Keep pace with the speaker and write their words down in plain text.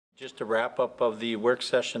Just a wrap up of the work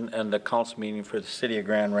session and the council meeting for the City of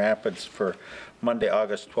Grand Rapids for Monday,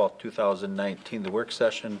 August 12th, 2019. The work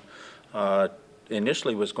session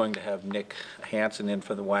initially was going to have Nick Hansen in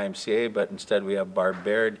for the YMCA, but instead we have Barb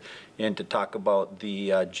Baird in to talk about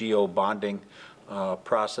the geo bonding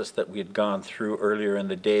process that we had gone through earlier in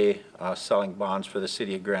the day, selling bonds for the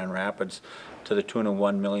City of Grand Rapids to the tune of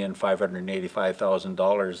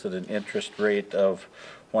 $1,585,000 at an interest rate of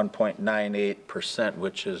 1.98%,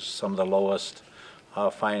 which is some of the lowest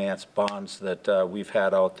finance bonds that we've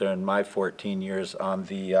had out there in my 14 years on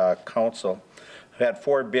the council. I've had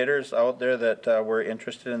 4 bidders out there that were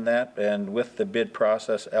interested in that, and with the bid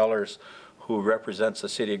process, Ellers, who represents the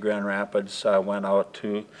City of Grand Rapids, went out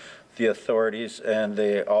to the authorities, and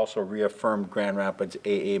they also reaffirmed Grand Rapids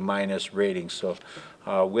AA- rating. So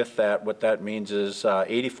with that, what that means is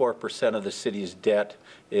 84% of the city's debt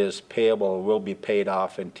is payable or will be paid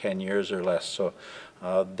off in 10 years or less. So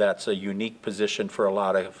that's a unique position for a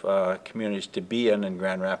lot of communities to be in, and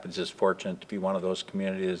Grand Rapids is fortunate to be one of those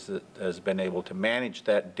communities that has been able to manage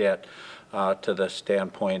that debt to the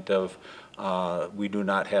standpoint of we do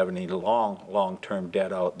not have any long-term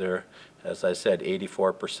debt out there. As I said,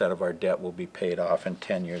 84% of our debt will be paid off in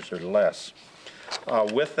 10 years or less.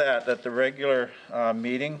 With that, at the regular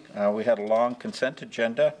meeting, we had a long consent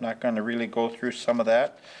agenda. Not going to really go through some of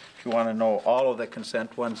that. If you want to know all of the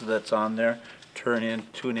consent ones that's on there,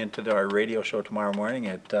 tune into our radio show tomorrow morning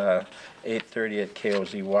at 8:30 at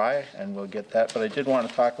KOZY, and we'll get that. But I did want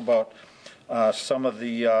to talk about some of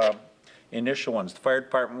the initial ones. The fire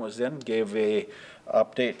department was in, gave a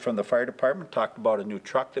update from the fire department, talked about a new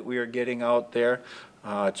truck that we are getting out there.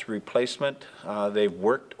 It's a replacement. They've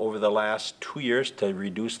worked over the last 2 years to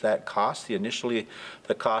reduce that cost. Initially,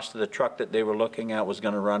 the cost of the truck that they were looking at was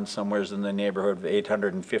going to run somewhere in the neighborhood of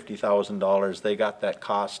 $850,000. They got that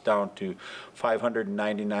cost down to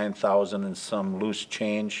 $599,000 and some loose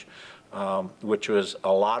change, which was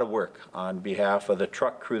a lot of work on behalf of the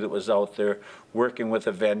truck crew that was out there, working with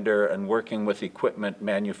a vendor and working with equipment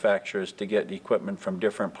manufacturers to get equipment from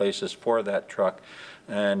different places for that truck.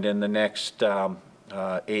 And in the next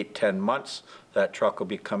 8-10 months, that truck will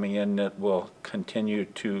be coming in. That will continue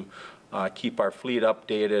to keep our fleet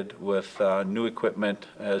updated with new equipment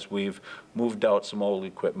as we've moved out some old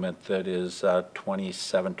equipment that is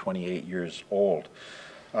 27, 28 years old.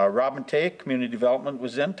 Robin Tay, Community Development,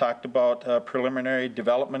 was in, talked about a preliminary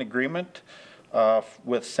development agreement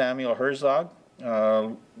with Samuel Herzog,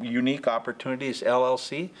 Unique Opportunities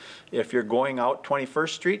LLC. If you're going out 21st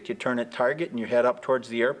Street, you turn at Target and you head up towards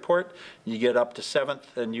the airport. You get up to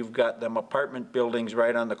 7th and you've got them apartment buildings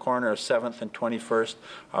right on the corner of 7th and 21st.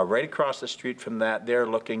 Right across the street from that, they're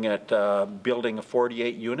looking at building a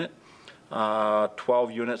 48 unit.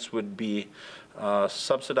 12 units would be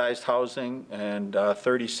subsidized housing, and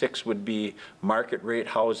 36 would be market rate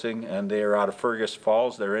housing, and they are out of Fergus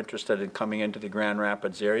Falls. They're interested in coming into the Grand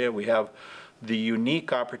Rapids area. We have the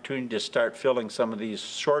unique opportunity to start filling some of these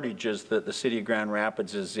shortages that the City of Grand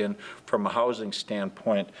Rapids is in from a housing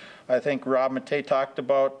standpoint. I think Rob Matei talked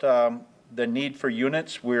about the need for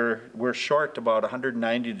units. We're short about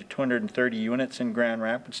 190 to 230 units in Grand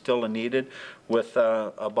Rapids, still needed, with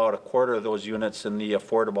about a quarter of those units in the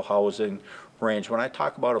affordable housing range. When I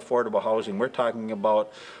talk about affordable housing, we're talking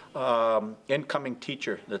about incoming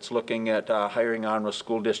teacher that's looking at hiring on with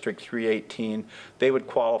School District 318. They would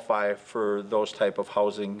qualify for those type of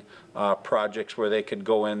housing projects where they could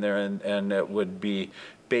go in there and it would be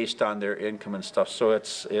based on their income and stuff. So it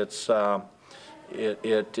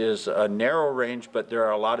is a narrow range, but there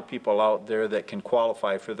are a lot of people out there that can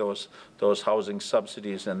qualify for those housing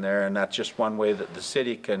subsidies in there, and that's just one way that the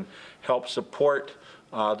city can help support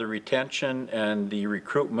the retention and the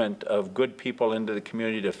recruitment of good people into the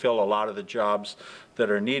community to fill a lot of the jobs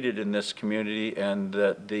that are needed in this community, and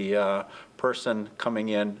that the person coming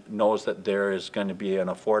in knows that there is going to be an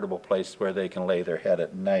affordable place where they can lay their head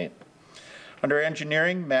at night. Under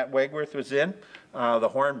engineering, Matt Wegworth was in. The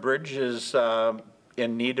Horn Bridge is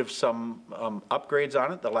in need of some upgrades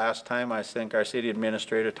on it. The last time, I think our city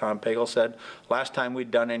administrator, Tom Pagel, said last time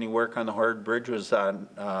we'd done any work on the Horn Bridge was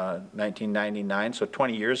 1999, so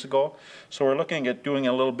 20 years ago. So we're looking at doing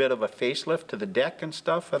a little bit of a facelift to the deck and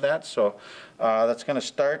stuff of that. So that's going to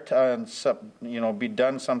start, be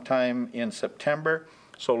done sometime in September.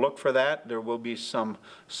 So look for that. There will be some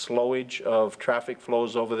slowage of traffic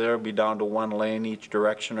flows over there. It'll be down to 1 lane each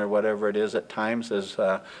direction or whatever it is at times as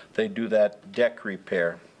they do that deck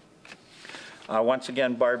repair. Once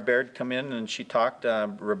again, Barb Baird come in and she talked.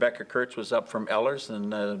 Rebecca Kurtz was up from Ellers,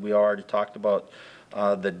 and we already talked about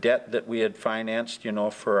the debt that we had financed,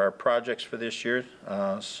 for our projects for this year.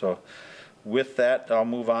 So With that, I'll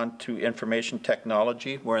move on to information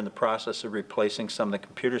technology. We're in the process of replacing some of the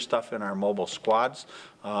computer stuff in our mobile squads.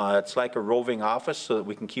 It's like a roving office so that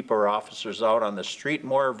we can keep our officers out on the street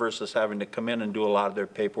more versus having to come in and do a lot of their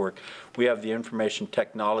paperwork. We have the information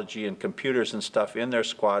technology and computers and stuff in their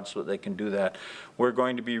squads so that they can do that. We're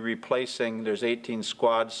going to be replacing, there's 18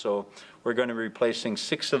 squads, so we're going to be replacing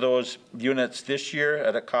 6 of those units this year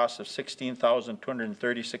at a cost of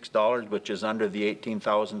 $16,236, which is under the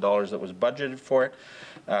 $18,000 that was budgeted for it.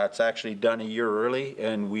 It's actually done a year early,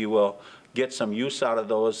 and we will get some use out of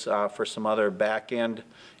those for some other back-end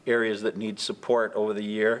areas that need support over the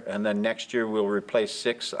year. And then next year we'll replace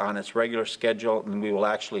 6 on its regular schedule, and we will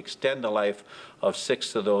actually extend the life of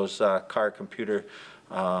 6 of those car computer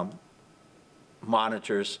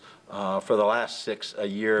monitors for the last 6 a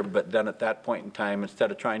year. But then at that point in time, instead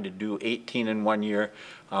of trying to do 18 in 1 year,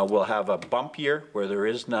 we'll have a bump year where there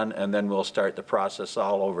is none, and then we'll start the process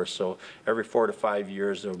all over. So every 4 to 5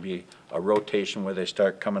 years there will be a rotation where they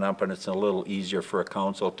start coming up, and it's a little easier for a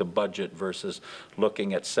council to budget versus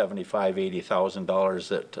looking at $75,000,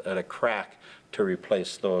 $80,000 at a crack to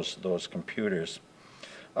replace those computers.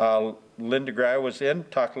 Linda Greyer was in,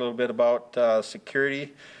 talk a little bit about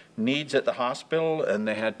security needs at the hospital, and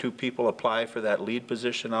they had 2 people apply for that lead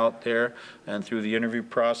position out there, and through the interview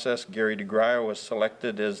process, Gary DeGreyer was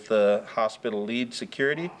selected as the hospital lead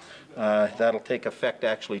security. That'll take effect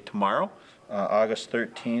actually tomorrow, August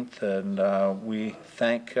 13th, and we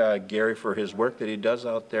thank Gary for his work that he does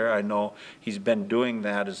out there. I know he's been doing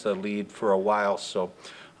that as the lead for a while, so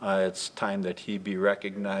it's time that he be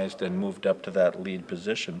recognized and moved up to that lead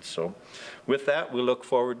position. So with that, we look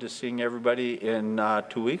forward to seeing everybody in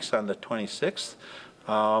 2 weeks on the 26th.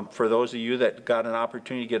 For those of you that got an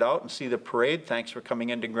opportunity to get out and see the parade, thanks for coming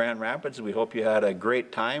into Grand Rapids. We hope you had a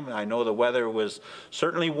great time. I know the weather was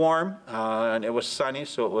certainly warm and it was sunny,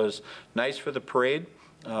 so it was nice for the parade.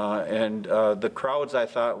 The crowds, I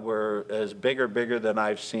thought, were as bigger than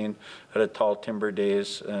I've seen at a Tall Timber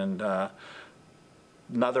Days. And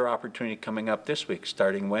another opportunity coming up this week,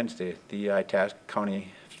 starting Wednesday. The Itasca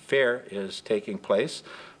County Fair is taking place.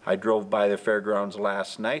 I drove by the fairgrounds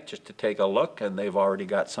last night just to take a look, and they've already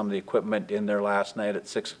got some of the equipment in there last night at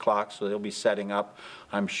 6 o'clock, so they'll be setting up.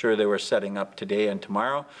 I'm sure they were setting up today and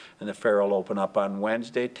tomorrow, and the fair will open up on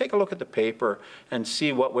Wednesday. Take a look at the paper and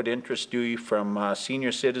see what would interest you, from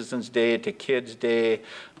Senior Citizens Day to Kids Day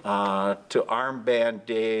to Armband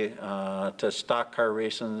Day to stock car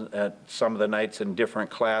racing at some of the nights in different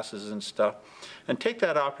classes and stuff. And take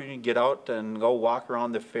that opportunity to get out and go walk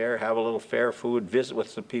around the fair, have a little fair food, visit with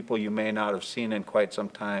some people you may not have seen in quite some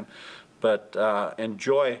time, but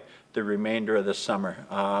enjoy the remainder of the summer.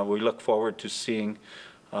 We look forward to seeing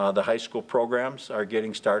the high school programs are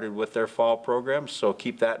getting started with their fall programs, so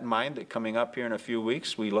keep that in mind that coming up here in a few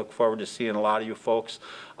weeks. We look forward to seeing a lot of you folks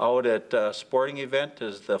out at a sporting event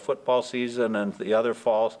as the football season and the other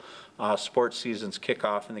fall sports seasons kick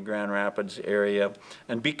off in the Grand Rapids area.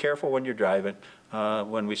 And be careful when you're driving.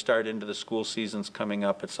 When we start into the school seasons coming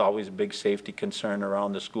up, it's always a big safety concern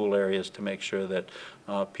around the school areas to make sure that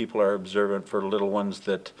people are observant for little ones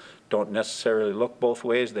that don't necessarily look both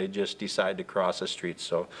ways, they just decide to cross a street.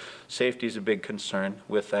 So safety is a big concern.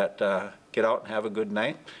 With that, get out and have a good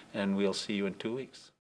night, and we'll see you in 2 weeks.